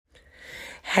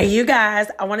Hey, you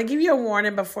guys, I want to give you a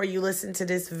warning before you listen to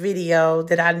this video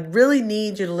that I really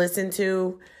need you to listen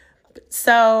to.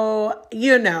 So,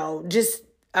 just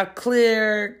a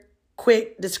clear,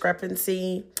 quick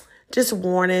discrepancy. Just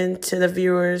warning to the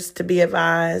viewers to be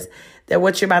advised that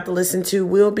what you're about to listen to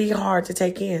will be hard to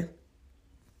take in.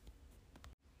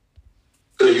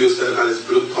 You step out this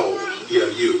blue pole. Yeah,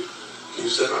 you. Can you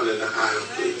step out in the aisle,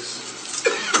 please?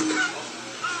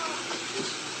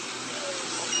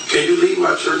 Can you leave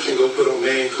my church and go put on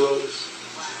man clothes?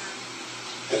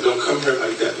 And don't come here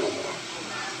like that no more.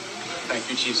 Thank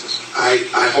you, Jesus. I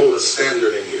hold a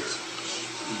standard in here.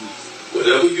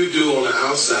 Whatever you do on the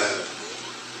outside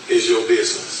is your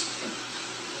business.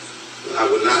 But I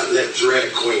will not let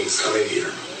drag queens come in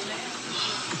here.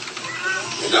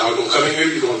 And y'all gonna come in here,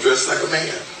 you're gonna dress like a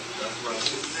man.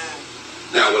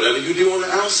 Now, whatever you do on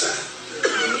the outside,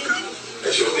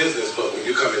 that's your business. But when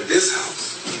you come in this house,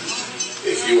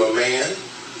 if you a man,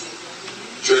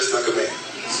 dress like a man.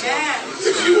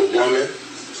 If you a woman,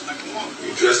 you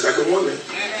dress like a woman.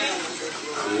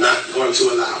 I'm not going to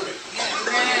allow it.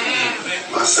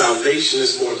 My salvation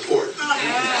is more important.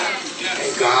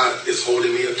 And God is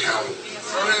holding me accountable.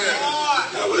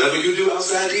 Now, whatever you do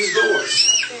outside these doors,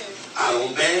 I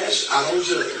don't bash, I don't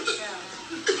judge.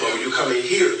 But when you come in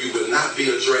here, you will not be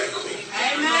a drag queen.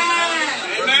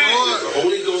 The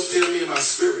Holy Ghost tell me in my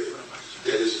spirit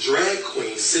that is drag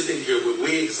queens sitting here with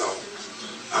wigs on.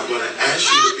 I'm going to ask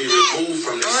you to be removed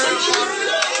from the sanctuary.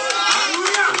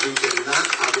 Because you cannot,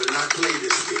 I will not play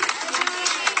this game.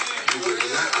 You will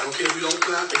not, I don't care if you don't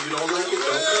clap and you don't like it,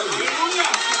 don't come here.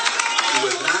 You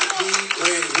will not be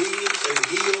wearing wigs and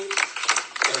heels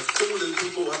and fooling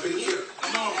people up in here.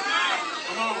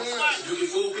 You can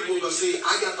fool people by saying,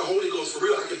 I got the Holy Ghost for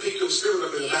real. I can pick your spirit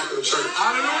up in the back of the church.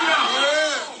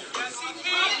 Hallelujah.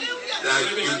 Now,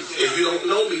 if you don't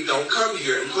know me, don't come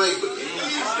here and play with me.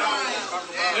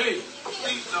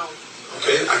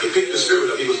 Okay, I can pick the spirit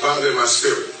up. He was bothering my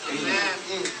spirit.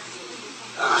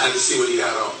 I had to see what he had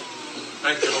on.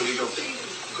 Thank you, Holy Ghost.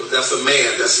 Because that's a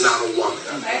man, that's not a woman.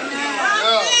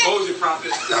 Holy prophet.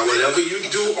 Now, whatever you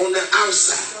do on the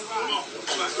outside,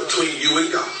 between you and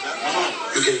God,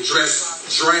 you can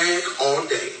drag all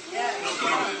day.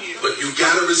 But you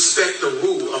got to respect the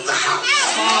rule of the house.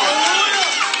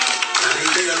 Now, they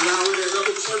may allow it at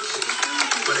other churches.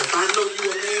 But if I know you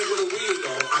a man with a wig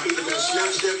on, I'm either going to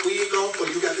snatch that wig off or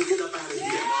you got to get up out of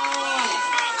here.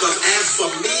 Because as for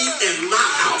me and my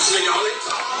house, y'all ain't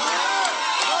talking.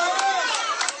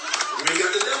 You ain't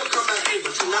got to never come back here,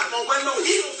 but you're not going to wear no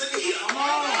heels in here.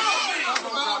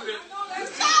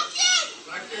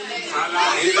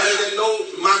 Anybody that know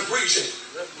my preaching,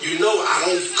 you know I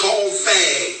don't call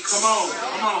fags. Come on.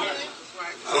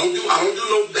 I don't do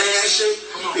no bashing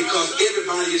because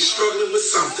everybody is struggling with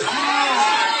something.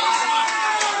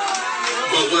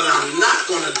 But what I'm not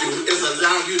going to do is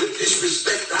allow you to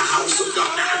disrespect the house of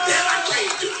God. Now that I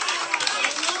can't do.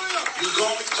 You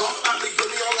call me, talk about me,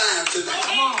 put me on live tonight.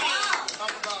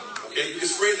 Okay, you can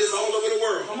spread this all over the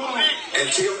world. And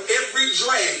tell every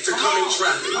drag to come and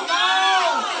try me.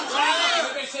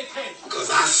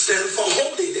 Because I stand for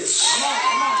holiness.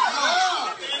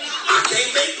 I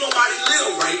can't make nobody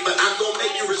live right, but I'm going to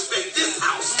make you respect this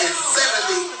house at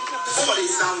 7040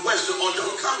 Southwestern, or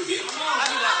don't come here.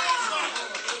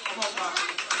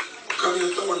 Come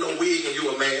here throwing no wig and you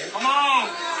a man. Come on.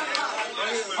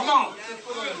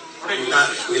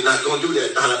 We're not going to do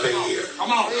that, not up in here.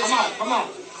 Come on.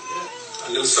 I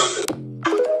knew something.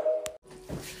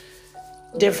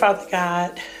 Dear Father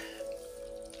God,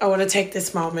 I want to take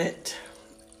this moment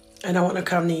and I want to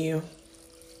come to you.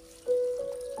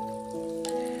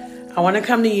 I want to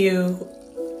come to you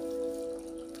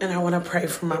and I want to pray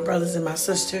for my brothers and my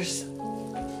sisters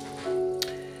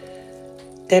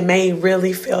that may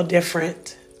really feel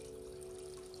different.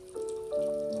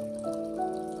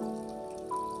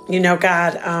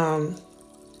 God,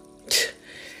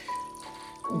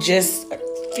 just a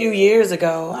few years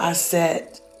ago, I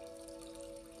sat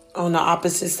on the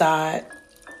opposite side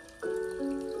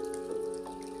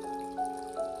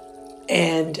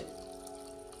and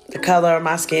the color of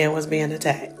my skin was being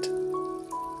attacked.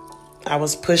 I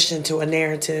was pushed into a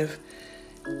narrative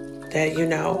that,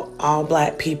 all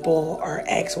black people are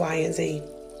X, Y, and Z.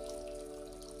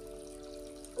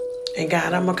 And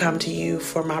God, I'm going to come to you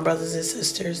for my brothers and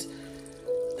sisters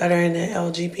that are in the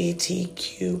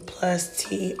LGBTQ plus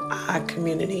TI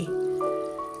community.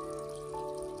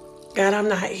 God, I'm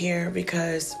not here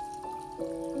because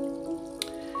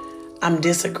I'm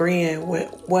disagreeing with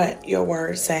what your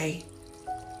words say.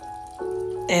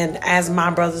 And as my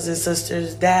brothers and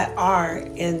sisters that are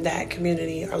in that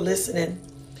community are listening,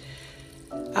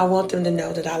 I want them to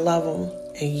know that I love them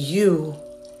and you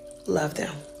love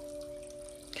them.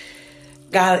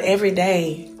 God, every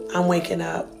day I'm waking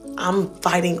up, I'm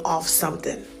fighting off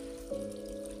something.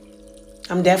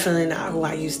 I'm definitely not who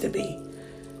I used to be,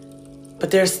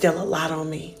 but there's still a lot on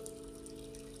me.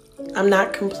 I'm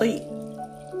not complete.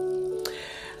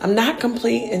 I'm not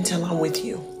complete until I'm with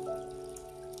you.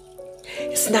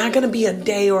 It's not going to be a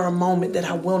day or a moment that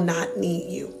I will not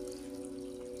need you.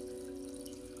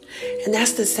 And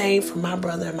that's the same for my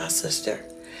brother and my sister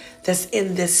that's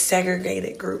in this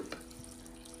segregated group.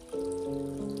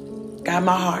 God,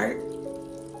 my heart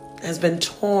has been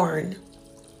torn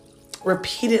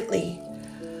repeatedly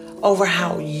over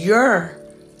how your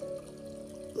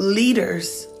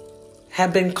leaders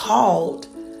have been called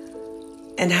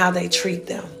and how they treat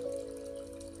them.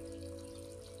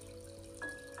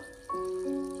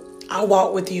 I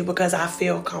walk with you because I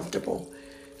feel comfortable,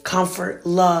 comfort,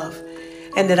 love,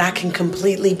 and that I can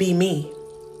completely be me.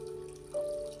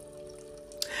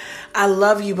 I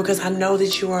love you because I know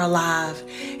that you are alive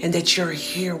and that you're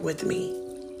here with me.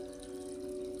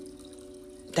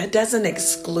 That doesn't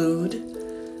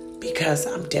exclude because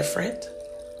I'm different.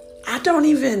 I don't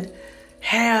even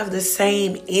have the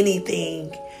same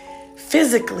anything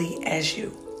physically as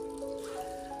you.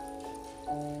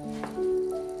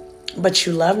 But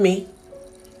you love me.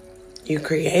 You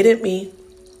created me.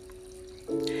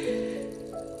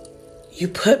 You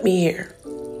put me here.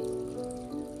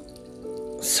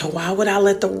 So why would I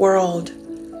let the world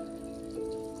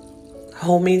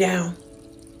hold me down?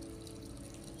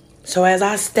 So as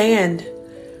I stand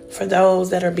for those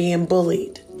that are being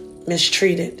bullied,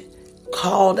 mistreated,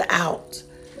 called out,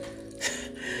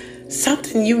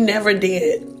 something you never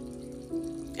did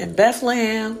in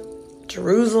Bethlehem,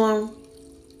 Jerusalem,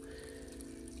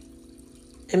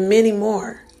 and many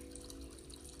more.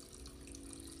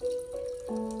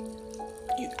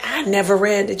 I never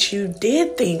read that you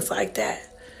did things like that.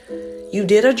 You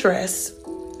did address,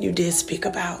 you did speak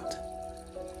about,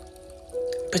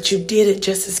 but you did it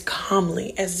just as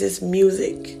calmly as this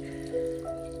music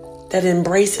that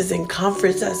embraces and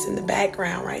comforts us in the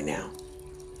background right now.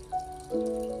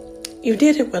 You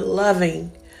did it with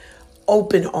loving,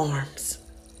 open arms.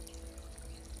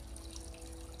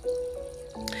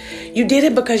 You did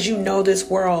it because you know this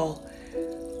world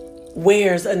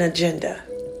wears an agenda.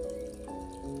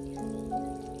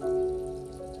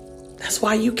 That's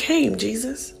why you came,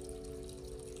 Jesus.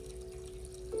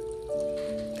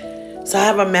 So I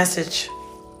have a message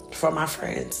for my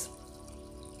friends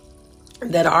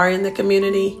that are in the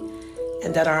community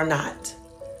and that are not.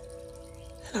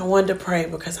 And I wanted to pray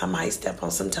because I might step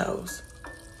on some toes.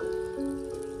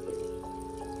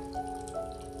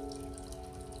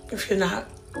 If you're not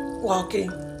walking,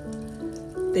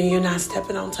 then you're not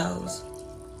stepping on toes.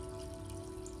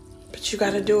 But you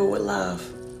got to do it with love.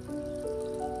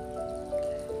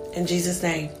 In Jesus'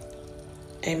 name,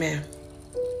 amen.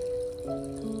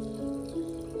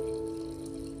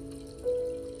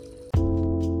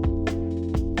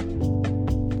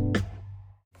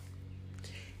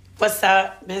 What's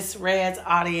up, Miss Red's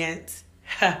audience?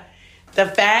 The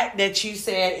fact that you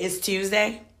said it's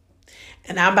Tuesday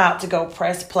and I'm about to go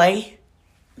press play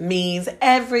means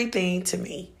everything to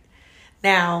me.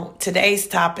 Now, today's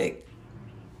topic,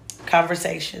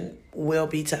 conversation, will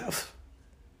be tough.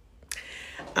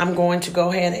 I'm going to go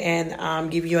ahead and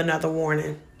give you another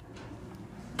warning.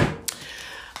 I'm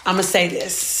going to say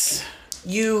this.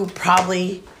 You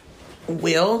probably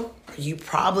will, or you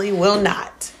probably will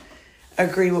not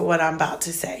agree with what I'm about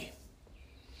to say.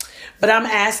 But I'm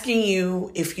asking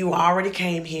you, if you already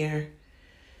came here,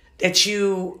 that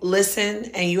you listen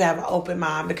and you have an open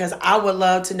mind, because I would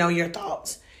love to know your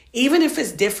thoughts. Even if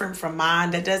it's different from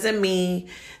mine, that doesn't mean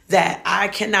that I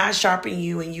cannot sharpen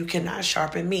you and you cannot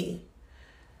sharpen me.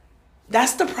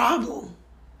 That's the problem.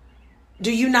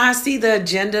 Do you not see the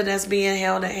agenda that's being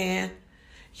held at hand?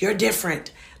 You're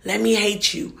different. Let me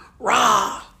hate you.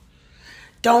 Rah.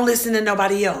 Don't listen to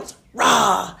nobody else.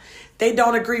 Rah. They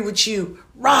don't agree with you.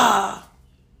 Rah.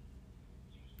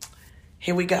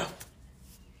 Here we go.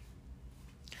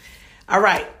 All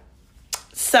right.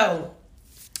 So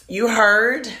you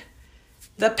heard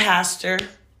the pastor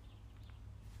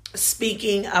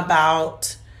speaking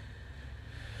about,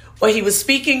 well, he was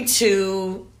speaking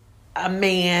to a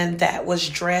man that was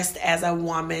dressed as a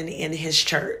woman in his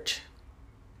church.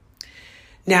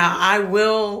 Now, I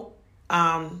will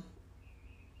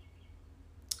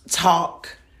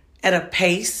talk at a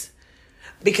pace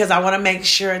because I want to make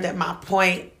sure that my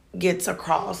point gets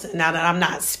across, and now that I'm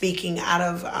not speaking out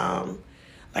of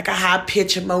like a high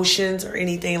pitch emotions or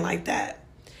anything like that,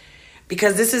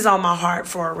 because this is on my heart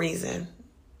for a reason.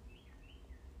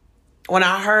 When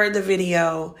I heard the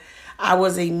video, I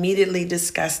was immediately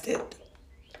disgusted.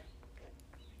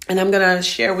 And I'm going to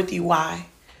share with you why.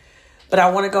 But I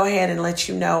want to go ahead and let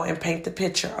you know and paint the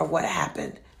picture of what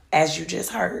happened, as you just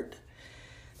heard.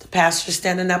 The pastor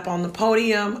standing up on the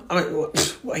podium.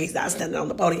 Well, he's not standing on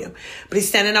the podium, but he's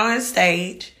standing on his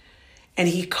stage, and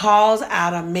he calls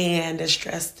out a man that's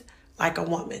dressed like a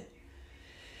woman.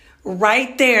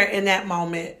 Right there in that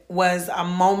moment was a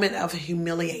moment of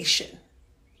humiliation.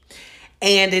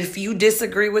 And if you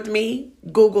disagree with me,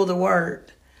 Google the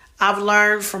word. I've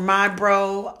learned from my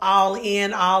bro, all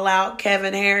in, all out,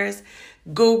 Kevin Harris.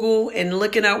 Google and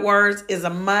looking up words is a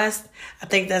must. I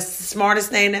think that's the smartest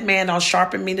thing that man don't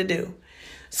sharpen me to do.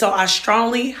 So I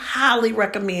strongly, highly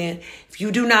recommend, if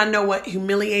you do not know what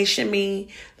humiliation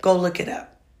means, go look it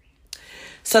up.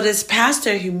 So this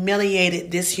pastor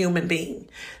humiliated this human being,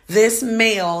 this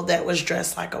male that was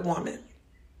dressed like a woman.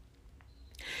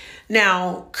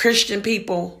 Now, Christian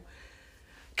people,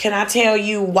 can I tell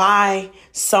you why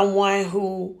someone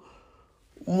who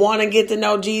want to get to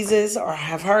know Jesus or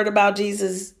have heard about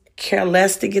Jesus care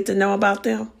less to get to know about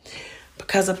them?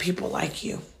 Because of people like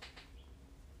you.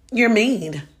 You're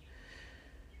mean.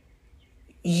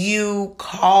 You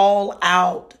call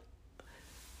out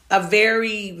a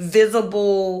very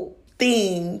visible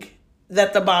thing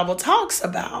that the Bible talks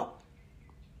about.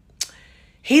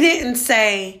 He didn't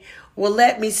say, well,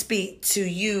 let me speak to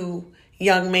you,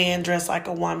 young man dressed like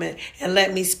a woman, and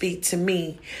let me speak to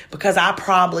me because I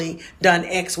probably done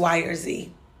X, Y, or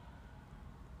Z.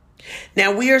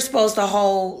 Now, we are supposed to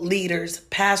hold leaders,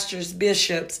 pastors,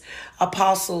 bishops,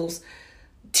 apostles,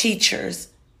 teachers,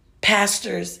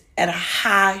 pastors at a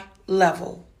high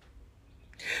level.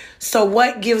 So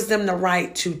what gives them the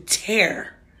right to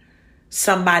tear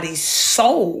somebody's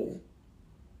soul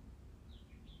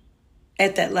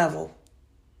at that level?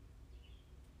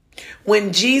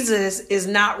 When Jesus is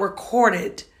not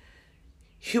recorded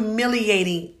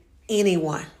humiliating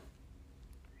anyone.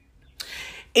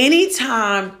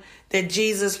 Anytime that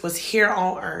Jesus was here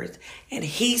on earth and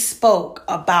he spoke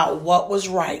about what was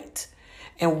right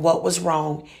and what was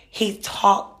wrong, he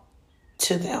talked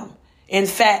to them. In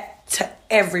fact, to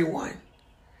everyone.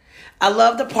 I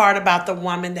love the part about the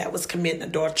woman that was committing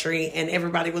adultery and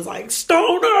everybody was like,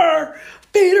 stone her,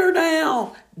 beat her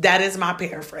down. That is my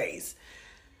paraphrase.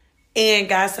 And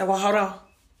God said, well, hold on.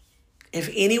 If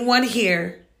anyone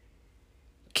here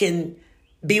can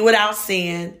be without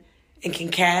sin and can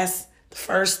cast the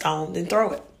first stone, then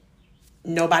throw it.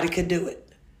 Nobody could do it.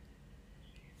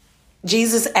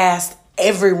 Jesus asked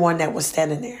everyone that was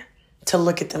standing there to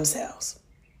look at themselves.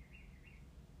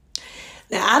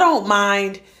 Now, I don't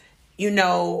mind,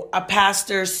 a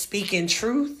pastor speaking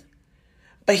truth,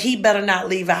 but he better not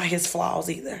leave out his flaws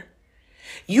either.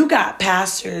 You got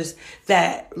pastors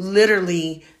that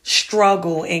literally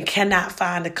struggle and cannot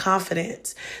find the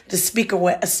confidence to speak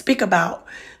about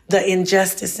the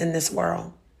injustice in this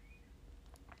world,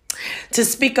 to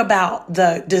speak about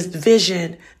the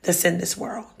division that's in this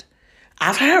world.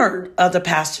 I've heard other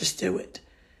pastors do it.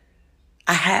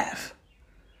 I have.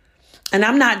 And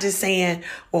I'm not just saying,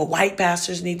 well, white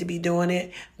pastors need to be doing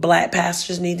it. Black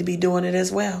pastors need to be doing it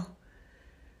as well.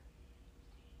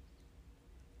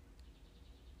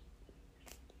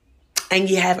 And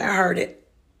you haven't heard it.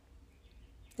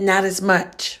 Not as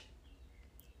much.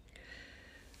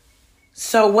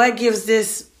 So what gives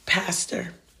this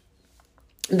pastor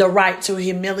the right to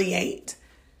humiliate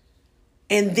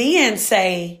and then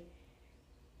say,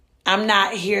 I'm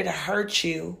not here to hurt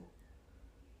you,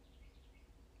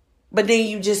 but then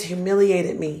you just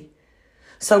humiliated me?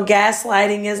 So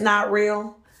gaslighting is not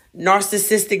real.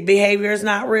 Narcissistic behavior is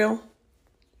not real.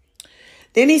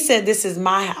 Then he said, this is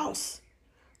my house.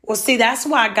 Well, see, that's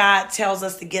why God tells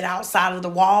us to get outside of the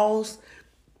walls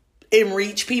and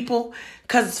reach people,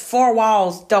 because 4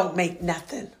 walls don't make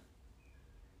nothing.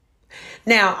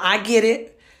 Now, I get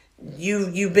it.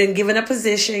 You've been given a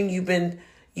position.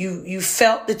 You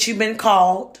felt that you've been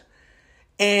called,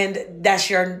 and that's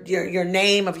your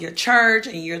name of your church,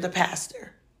 and you're the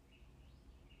pastor.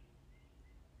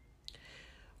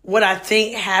 What I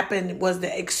think happened was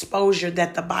the exposure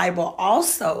that the Bible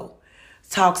also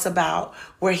talks about,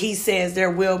 where he says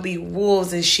there will be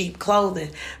wolves in sheep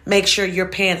clothing. Make sure you're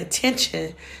paying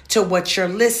attention to what you're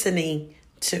listening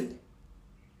to.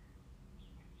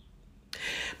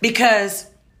 Because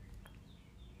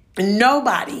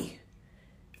nobody,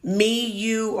 me,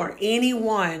 you, or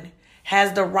anyone,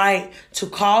 has the right to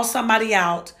call somebody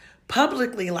out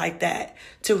publicly like that,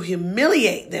 to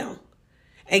humiliate them,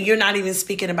 and you're not even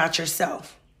speaking about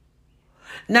yourself.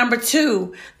 Number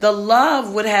 2, the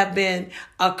love would have been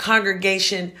a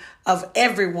congregation of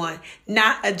everyone,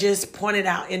 not a just pointed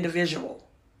out individual.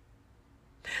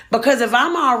 Because if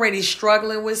I'm already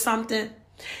struggling with something,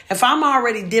 if I'm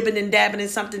already dipping and dabbing in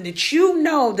something that you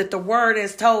know that the word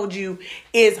has told you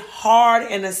is hard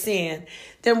and a sin,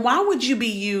 then why would you be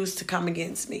used to come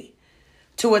against me,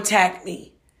 to attack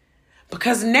me?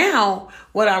 Because now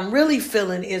what I'm really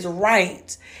feeling is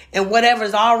right. And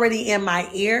whatever's already in my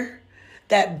ear,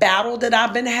 that battle that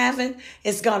I've been having,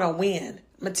 is going to win.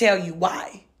 I'm going to tell you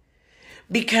why.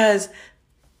 Because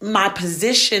my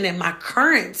position and my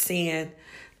current sin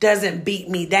doesn't beat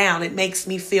me down. It makes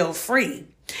me feel free.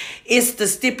 It's the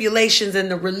stipulations in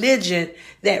the religion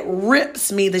that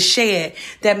rips me the shed,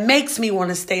 that makes me want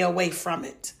to stay away from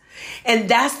it. And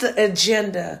that's the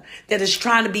agenda that is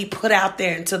trying to be put out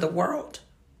there into the world.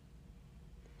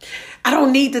 I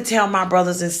don't need to tell my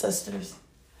brothers and sisters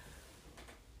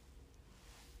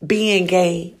being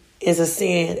gay is a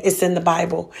sin. It's in the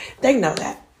Bible. They know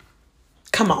that.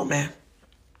 Come on, man.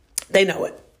 They know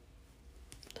it.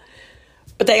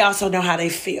 But they also know how they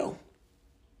feel.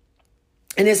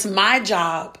 And it's my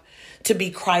job to be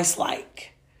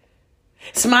Christ-like.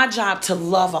 It's my job to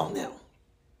love on them.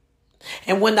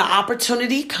 And when the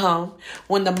opportunity come,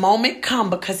 when the moment come,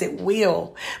 because it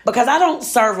will, because I don't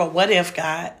serve a what if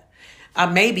God, a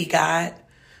maybe God,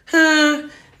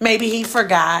 maybe he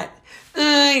forgot,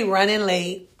 he running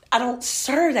late. I don't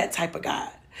serve that type of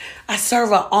God. I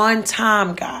serve an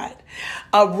on-time God,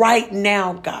 a right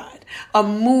now God, a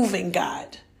moving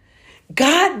God.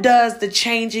 God does the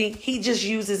changing. He just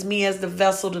uses me as the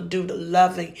vessel to do the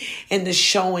loving and the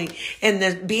showing and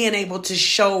the being able to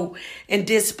show and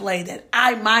display that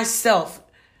I myself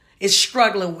is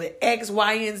struggling with X,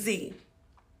 Y, and Z.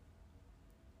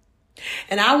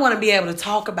 And I want to be able to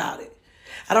talk about it.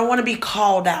 I don't want to be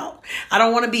called out. I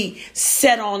don't want to be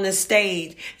set on the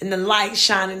stage and the light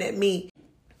shining at me.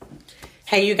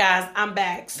 Hey, you guys, I'm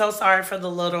back. So sorry for the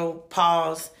little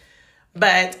pause.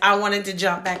 But I wanted to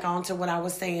jump back onto what I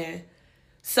was saying.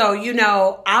 So,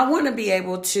 I want to be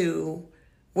able to,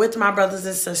 with my brothers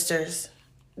and sisters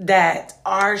that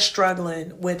are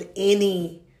struggling with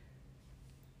anything,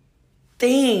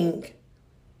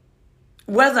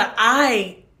 whether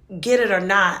I get it or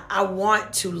not, I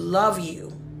want to love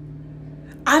you.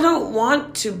 I don't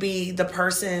want to be the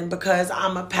person because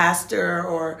I'm a pastor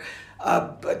or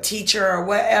a teacher or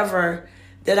whatever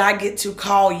that I get to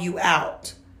call you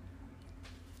out.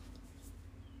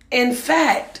 In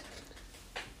fact,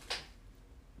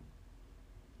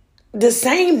 the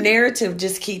same narrative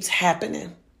just keeps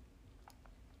happening.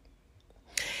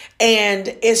 And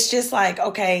it's just like,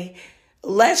 okay,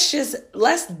 let's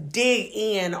dig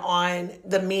in on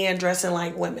the men dressing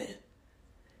like women.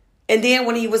 And then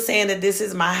when he was saying that this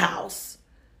is my house.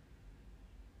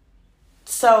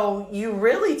 So you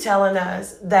really telling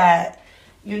us that,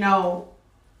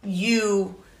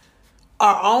 you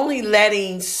are only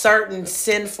letting certain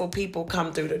sinful people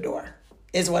come through the door,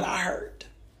 is what I heard.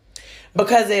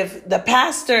 Because if the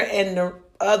pastor and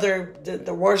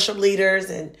the worship leaders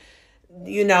and,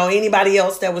 anybody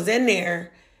else that was in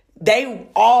there, they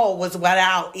all was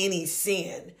without any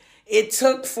sin. It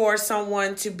took for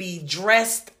someone to be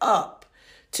dressed up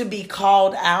to be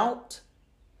called out.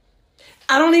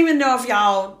 I don't even know if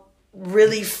y'all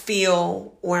really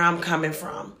feel where I'm coming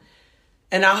from.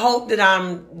 And I hope that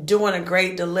I'm doing a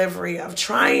great delivery of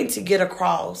trying to get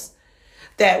across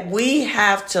that we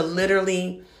have to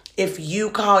literally, if you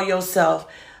call yourself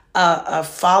a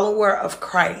follower of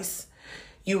Christ,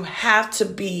 you have to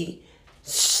be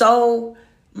so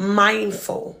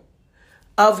mindful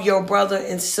of your brother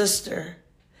and sister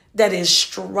that is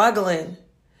struggling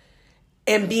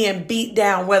and being beat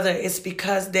down, whether it's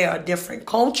because they are a different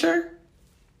culture,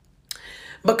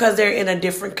 because they're in a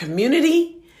different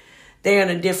community, they're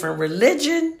in a different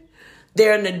religion,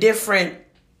 they're in a different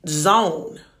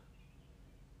zone.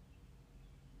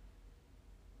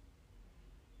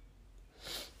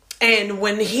 And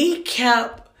when he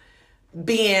kept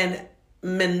being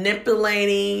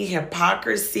manipulating,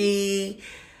 hypocrisy,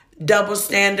 double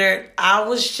standard, I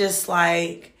was just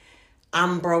like,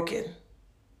 I'm broken.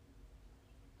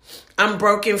 I'm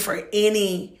broken for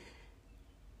any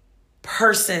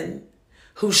person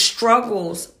who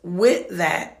struggles with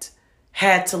that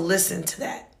had to listen to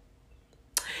that.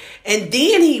 And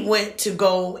then he went to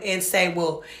go and say,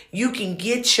 well, you can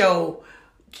get your,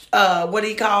 what do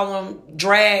you call them?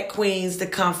 Drag queens to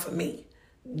come for me.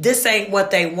 This ain't what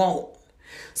they want.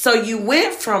 So you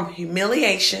went from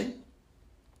humiliation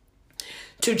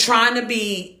to trying to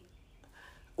be,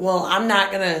 well, I'm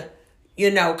not going to,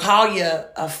 call you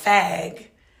a fag.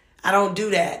 I don't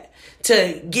do that.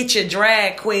 To get your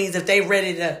drag queens, if they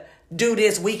ready to do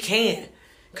this, we can.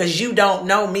 because you don't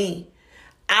know me.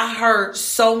 I heard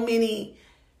so many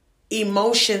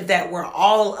emotions that were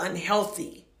all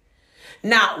unhealthy.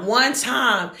 Not one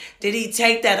time did he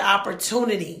take that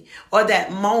opportunity or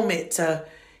that moment to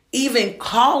even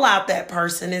call out that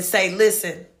person and say,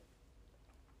 listen,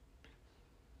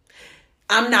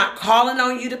 I'm not calling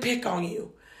on you to pick on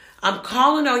you. I'm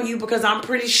calling on you because I'm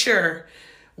pretty sure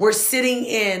we're sitting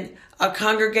in a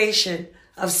congregation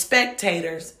of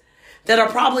spectators that are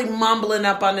probably mumbling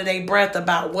up under their breath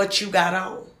about what you got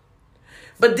on.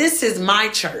 But this is my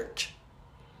church.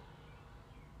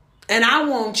 And I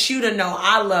want you to know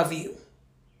I love you.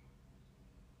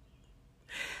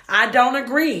 I don't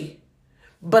agree,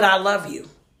 but I love you.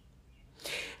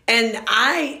 And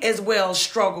I as well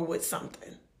struggle with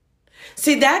something.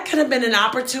 See, that could have been an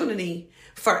opportunity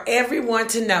for everyone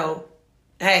to know,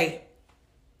 hey,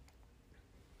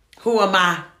 who am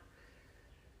I?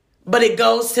 But it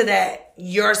goes to that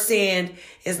your sin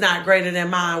is not greater than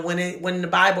mine when the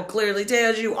Bible clearly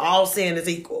tells you all sin is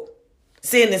equal.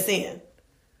 Sin is sin.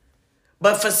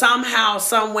 But for somehow,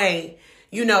 some way,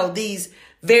 these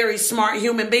very smart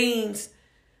human beings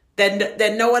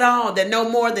that know it all, that know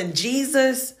more than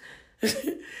Jesus,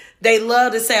 they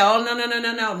love to say, oh,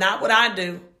 no, not what I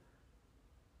do.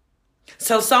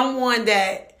 So someone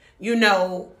that,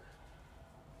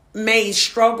 may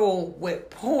struggle with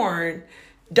porn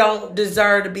don't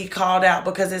deserve to be called out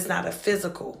because it's not a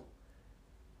physical.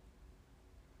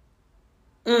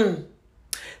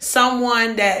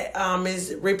 Someone that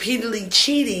is repeatedly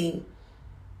cheating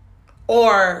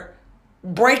or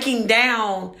breaking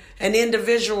down an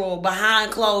individual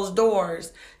behind closed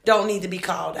doors don't need to be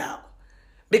called out.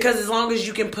 Because as long as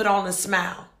you can put on a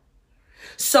smile.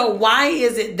 So why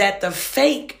is it that the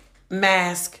fake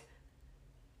mask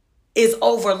is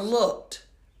overlooked,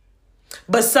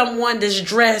 but someone that's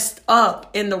dressed up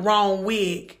in the wrong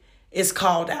wig is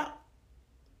called out?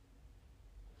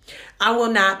 I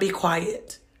will not be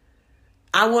quiet.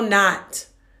 I will not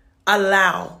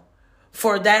allow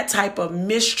for that type of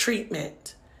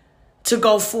mistreatment to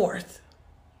go forth.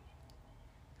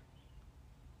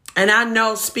 And I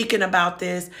know, speaking about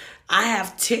this, I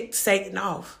have ticked Satan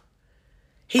off.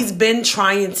 He's been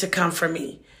trying to come for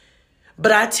me.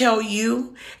 But I tell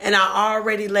you, and I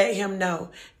already let him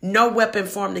know, no weapon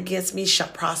formed against me shall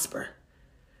prosper.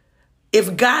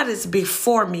 If God is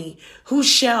before me, who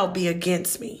shall be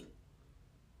against me?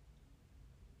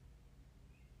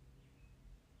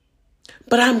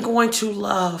 But I'm going to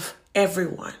love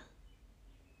everyone.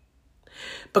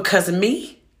 Because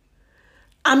me,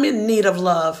 I'm in need of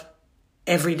love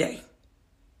every day.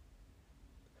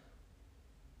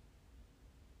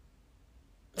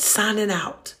 Signing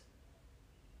out.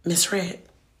 Miss Red.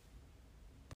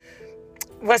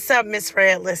 What's up, Miss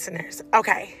Red listeners?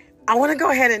 Okay, I want to go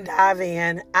ahead and dive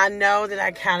in. I know that I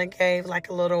kind of gave like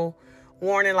a little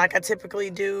warning like I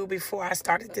typically do before I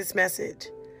started this message.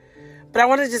 But I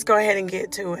want to just go ahead and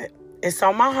get to it. It's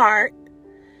on my heart.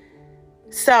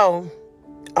 So,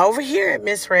 over here at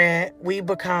Miss Red, we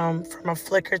become from a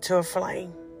flicker to a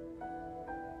flame.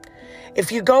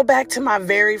 If you go back to my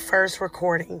very first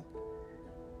recording,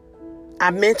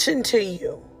 I mentioned to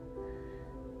you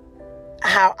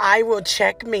how I will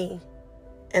check me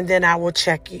and then I will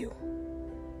check you.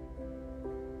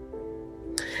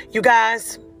 You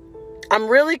guys, I'm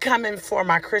really coming for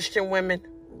my Christian women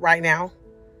right now.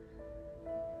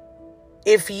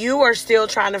 If you are still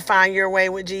trying to find your way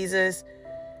with Jesus,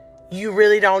 you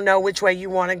really don't know which way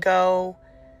you want to go.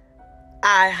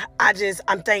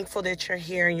 I'm thankful that you're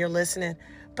here and you're listening,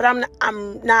 but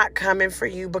I'm not coming for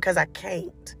you because I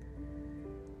can't.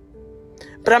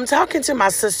 But I'm talking to my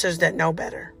sisters that know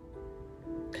better.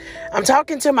 I'm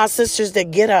talking to my sisters that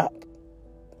get up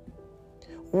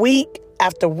week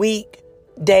after week,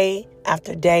 day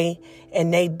after day,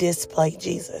 and they display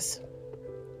Jesus.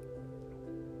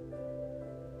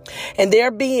 And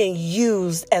they're being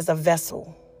used as a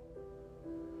vessel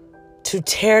to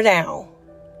tear down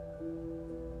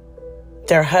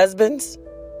their husbands,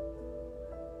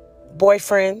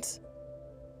 boyfriends,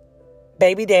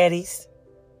 baby daddies,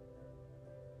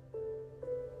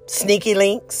 sneaky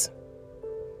links,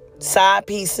 side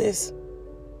pieces.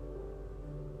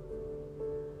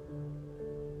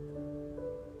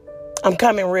 I'm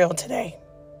coming real today.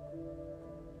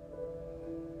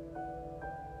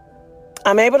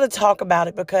 I'm able to talk about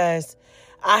it because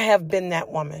I have been that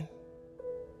woman.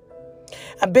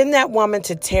 I've been that woman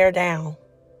to tear down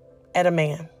at a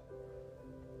man.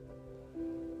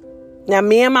 Now,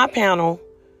 me and my panel,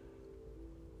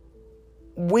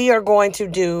 we are going to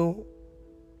do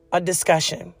a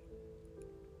discussion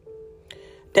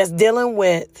that's dealing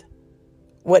with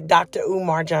what Dr.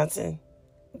 Umar Johnson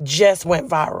just went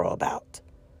viral about.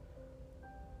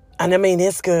 And I mean,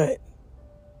 it's good.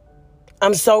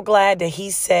 I'm so glad that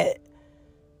he sat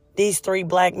these 3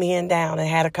 black men down and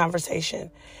had a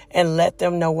conversation and let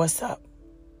them know what's up.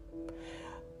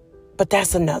 But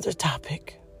that's another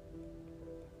topic.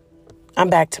 I'm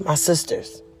back to my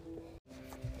sisters.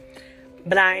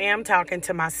 But I am talking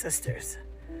to my sisters.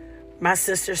 My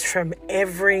sisters from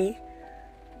every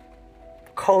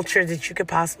culture that you could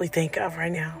possibly think of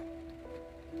right now.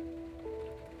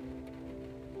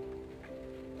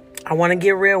 I want to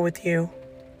get real with you.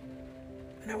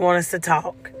 And I want us to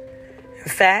talk. In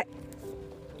fact,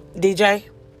 DJ,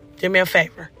 do me a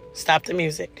favor. Stop the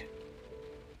music.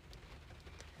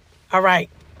 All right.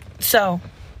 So,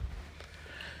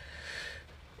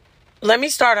 let me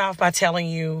start off by telling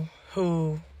you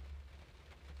who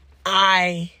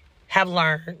I have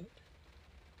learned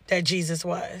that Jesus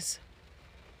was.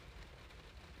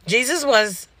 Jesus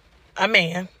was a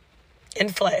man in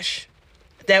flesh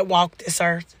that walked this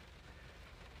earth.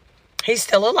 He's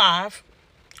still alive,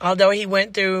 although he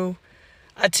went through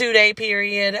a 2-day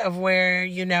period of where,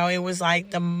 it was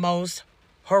like the most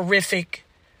horrific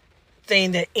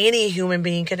thing that any human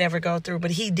being could ever go through.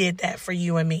 But he did that for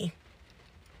you and me.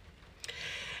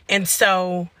 And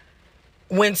so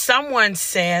when someone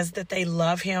says that they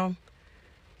love him,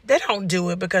 they don't do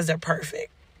it because they're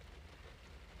perfect.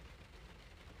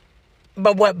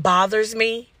 But what bothers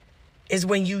me is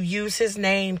when you use his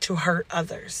name to hurt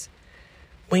others.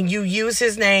 When you use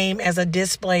his name as a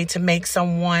display to make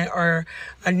someone or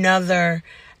another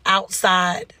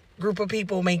outside group of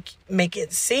people make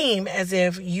it seem as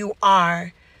if you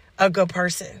are a good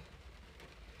person.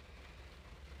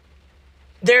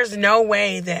 There's no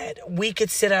way that we could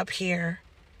sit up here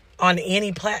on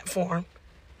any platform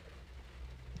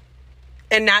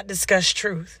and not discuss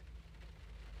truth.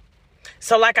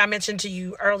 So like I mentioned to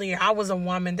you earlier, I was a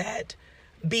woman that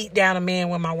beat down a man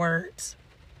with my words.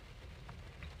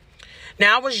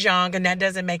 Now, I was young, and that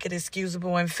doesn't make it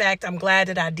excusable. In fact, I'm glad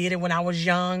that I did it when I was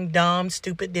young, dumb,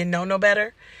 stupid, didn't know no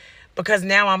better. Because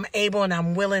now I'm able and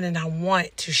I'm willing and I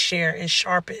want to share and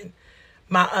sharpen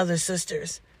my other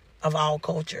sisters of all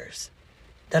cultures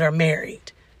that are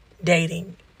married,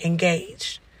 dating,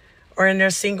 engaged, or in their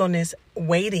singleness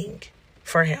waiting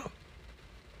for him.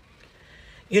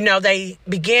 They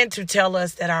begin to tell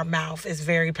us that our mouth is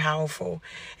very powerful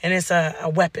and it's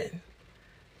a weapon.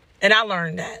 And I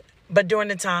learned that. But during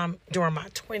my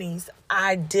 20s,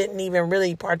 I didn't even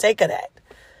really partake of that.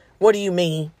 What do you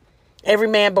mean? Every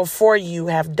man before you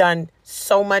have done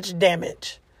so much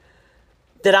damage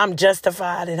that I'm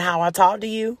justified in how I talk to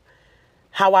you,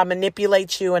 how I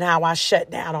manipulate you, and how I shut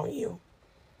down on you.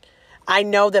 I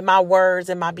know that my words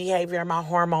and my behavior and my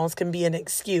hormones can be an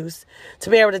excuse to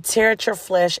be able to tear at your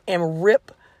flesh and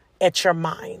rip at your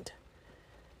mind.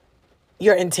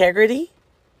 Your integrity,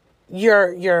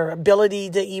 your ability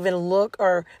to even look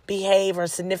or behave or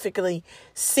significantly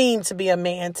seem to be a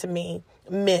man to me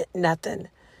meant nothing.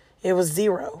 It was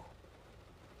zero.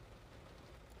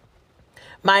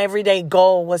 My everyday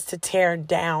goal was to tear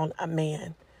down a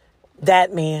man.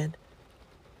 That man,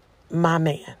 my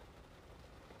man.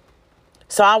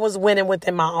 So I was winning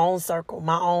within my own circle,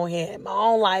 my own head, my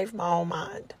own life, my own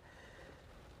mind.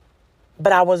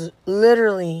 But I was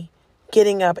literally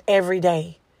getting up every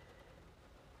day,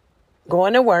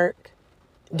 going to work,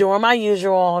 doing my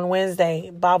usual on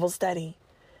Wednesday Bible study,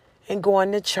 and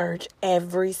going to church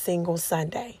every single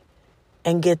Sunday.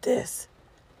 And get this,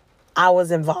 I was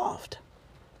involved.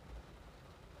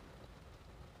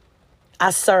 I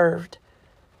served.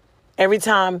 Every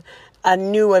time a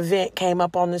new event came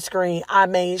up on the screen, I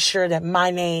made sure that my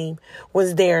name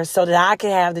was there so that I could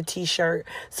have the t-shirt,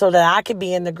 so that I could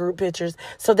be in the group pictures,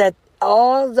 so that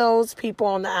all those people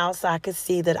on the outside could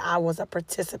see that I was a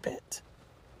participant.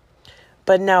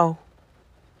 But no,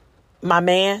 my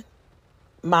man,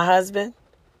 my husband,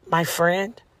 my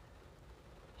friend,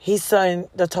 he's saying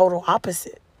the total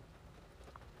opposite.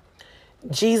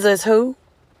 Jesus who?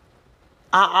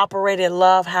 I operated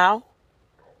love how?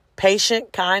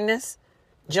 Patient, kindness,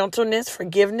 gentleness,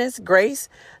 forgiveness, grace.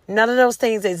 None of those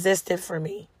things existed for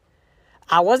me.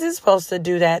 I wasn't supposed to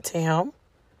do that to him.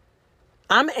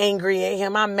 I'm angry at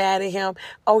him. I'm mad at him.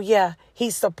 Oh, yeah,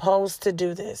 he's supposed to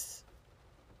do this.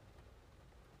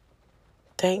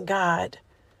 Thank God.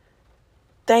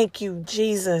 Thank you,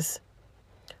 Jesus,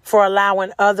 for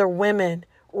allowing other women,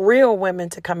 real women,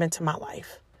 to come into my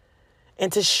life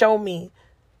and to show me,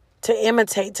 to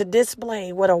imitate, to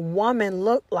display what a woman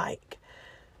looked like.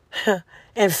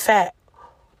 In fact,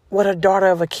 what a daughter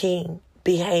of a king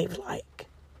behaved like.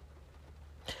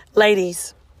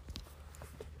 Ladies,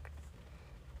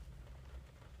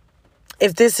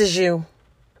 If this is you,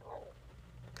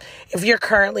 if you're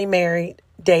currently married,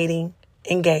 dating,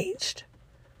 engaged,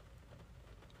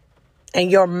 and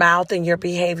your mouth and your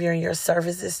behavior and your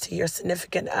services to your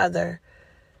significant other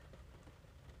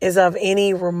is of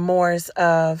any remorse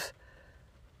of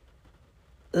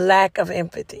lack of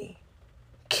empathy,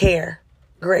 care,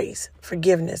 grace,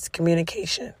 forgiveness,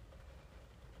 communication,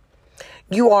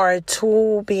 you are a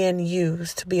tool being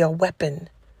used to be a weapon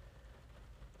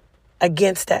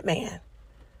against that man,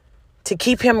 to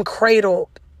keep him cradled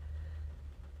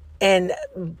and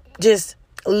just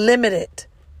limited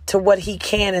to what he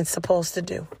can and supposed to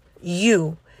do.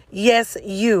 You, yes,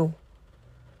 you,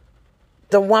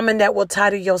 the woman that will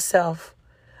title yourself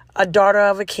a daughter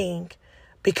of a king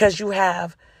because you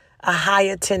have a high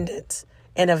attendance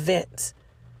in events.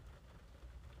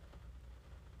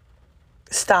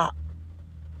 Stop.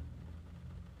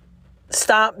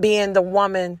 Stop being the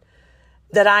woman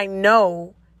that I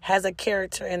know has a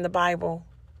character in the Bible.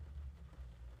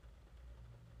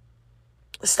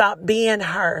 Stop being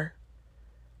her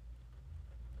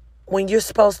when you're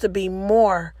supposed to be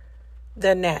more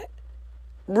than that.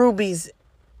 Rubies,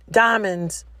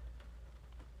 diamonds,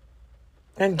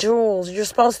 and jewels. You're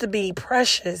supposed to be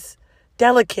precious,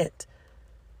 delicate,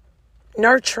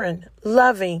 nurturing,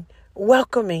 loving,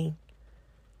 welcoming.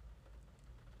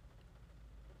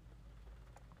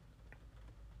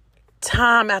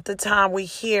 Time after time we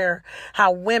hear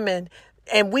how women,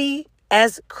 and we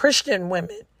as Christian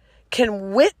women,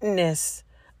 can witness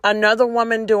another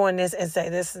woman doing this and say,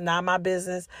 this is not my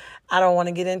business. I don't want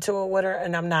to get into it with her,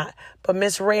 and I'm not. But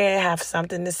Miss Ray, I have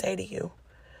something to say to you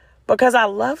because I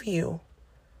love you.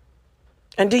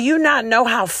 And do you not know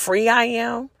how free I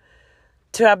am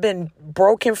to have been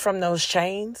broken from those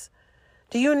chains?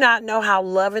 Do you not know how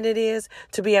loving it is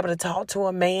to be able to talk to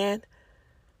a man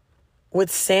with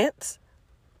sense,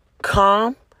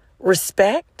 calm,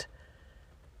 respect,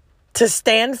 to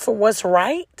stand for what's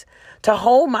right, to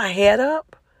hold my head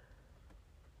up?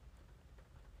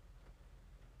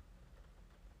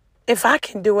 If I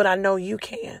can do it, I know you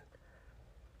can.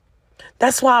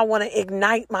 That's why I want to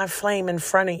ignite my flame in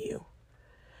front of you,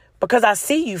 because I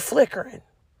see you flickering.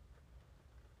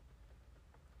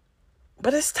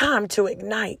 But it's time to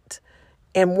ignite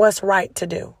and what's right to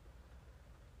do.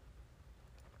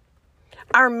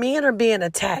 Our men are being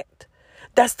attacked.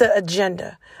 That's the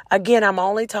agenda. Again, I'm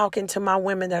only talking to my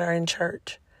women that are in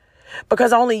church,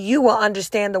 because only you will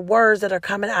understand the words that are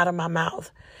coming out of my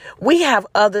mouth. We have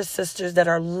other sisters that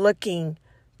are looking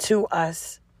to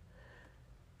us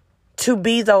to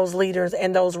be those leaders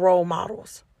and those role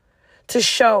models, to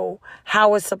show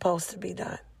how it's supposed to be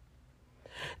done.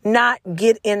 Not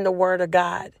get in the word of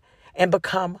God and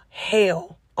become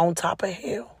hell on top of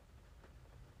hell.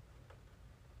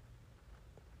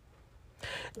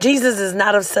 Jesus is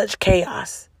not of such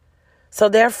chaos. So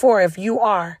therefore, if you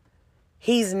are,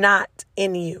 he's not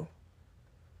in you.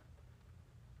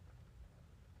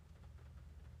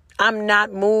 I'm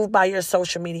not moved by your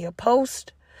social media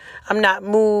post. I'm not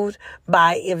moved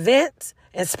by events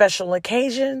and special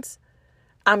occasions.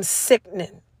 I'm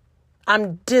sickening.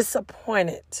 I'm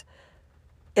disappointed.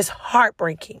 It's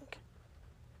heartbreaking.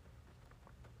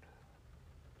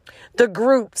 The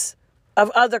groups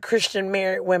of other Christian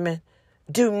married women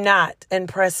do not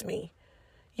impress me.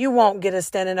 You won't get a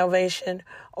standing ovation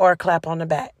or a clap on the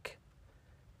back.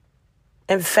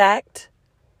 In fact,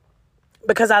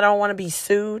 because I don't want to be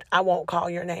sued, I won't call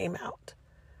your name out.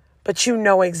 But you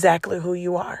know exactly who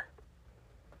you are.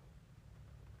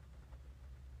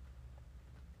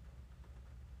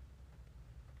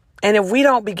 And if we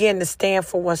don't begin to stand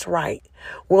for what's right,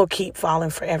 we'll keep falling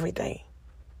for everything.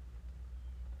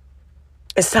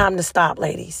 It's time to stop,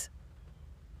 ladies.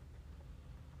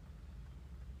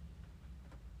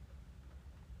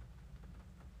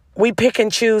 We pick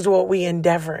and choose what we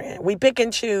endeavor in. We pick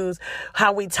and choose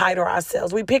how we title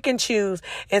ourselves. We pick and choose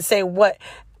and say what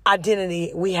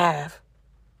identity we have.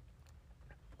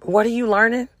 What are you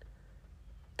learning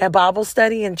at Bible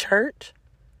study in church?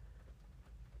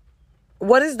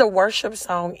 What is the worship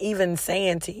song even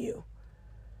saying to you?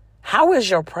 How is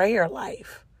your prayer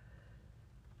life?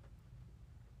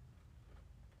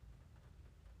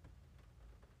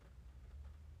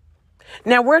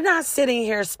 Now, we're not sitting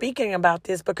here speaking about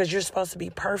this because you're supposed to be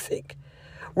perfect.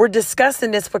 We're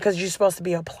discussing this because you're supposed to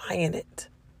be applying it.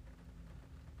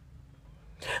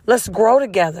 Let's grow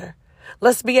together.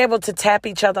 Let's be able to tap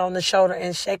each other on the shoulder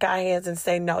and shake our hands and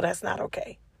say, no, that's not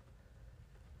okay.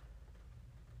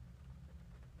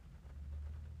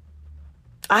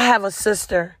 I have a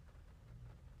sister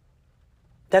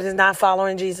that is not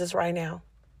following Jesus right now,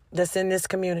 that's in this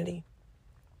community.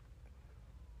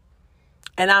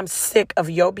 And I'm sick of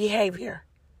your behavior.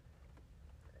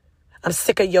 I'm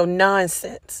sick of your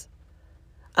nonsense.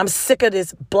 I'm sick of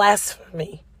this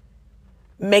blasphemy,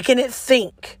 making it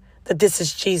think that this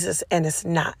is Jesus and it's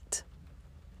not.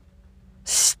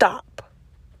 Stop.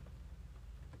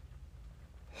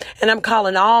 And I'm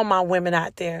calling all my women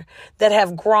out there that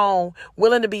have grown,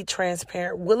 willing to be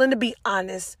transparent, willing to be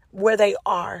honest where they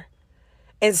are,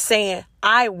 and saying,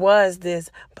 I was this,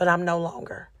 but I'm no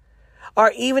longer.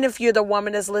 Or even if you're the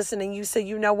woman that's listening, you say,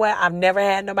 you know what? I've never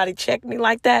had nobody check me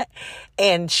like that.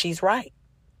 And she's right.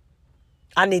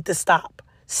 I need to stop.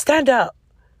 Stand up.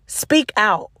 Speak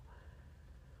out.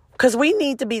 Because we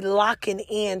need to be locking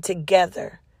in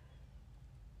together.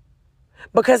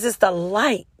 Because it's the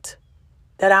light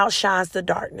that outshines the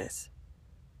darkness.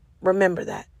 Remember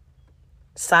that.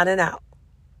 Signing out.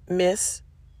 Miss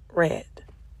Red.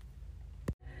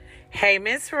 Hey,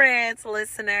 Miss Red's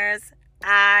listeners.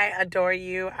 I adore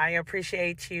you. I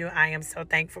appreciate you. I am so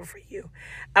thankful for you.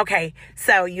 Okay,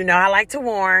 so you know I like to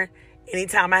warn.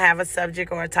 Anytime I have a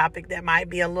subject or a topic that might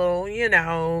be a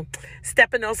little,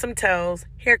 stepping on some toes,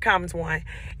 here comes one.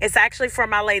 It's actually for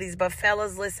my ladies, but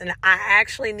fellas, listen, I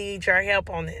actually need your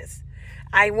help on this.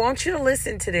 I want you to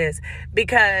listen to this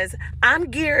because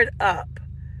I'm geared up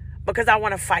because I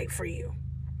want to fight for you.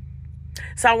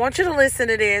 So I want you to listen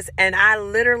to this, and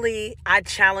I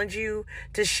challenge you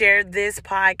to share this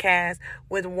podcast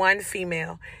with one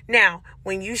female. Now,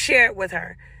 when you share it with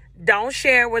her, don't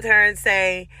share it with her and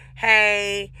say,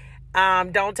 hey,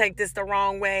 don't take this the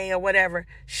wrong way or whatever.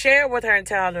 Share it with her and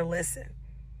tell her to listen.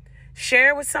 Share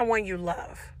it with someone you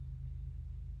love.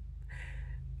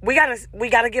 We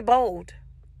gotta get bold.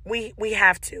 We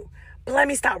have to. But let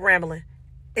me stop rambling.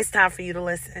 It's time for you to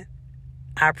listen.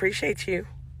 I appreciate you.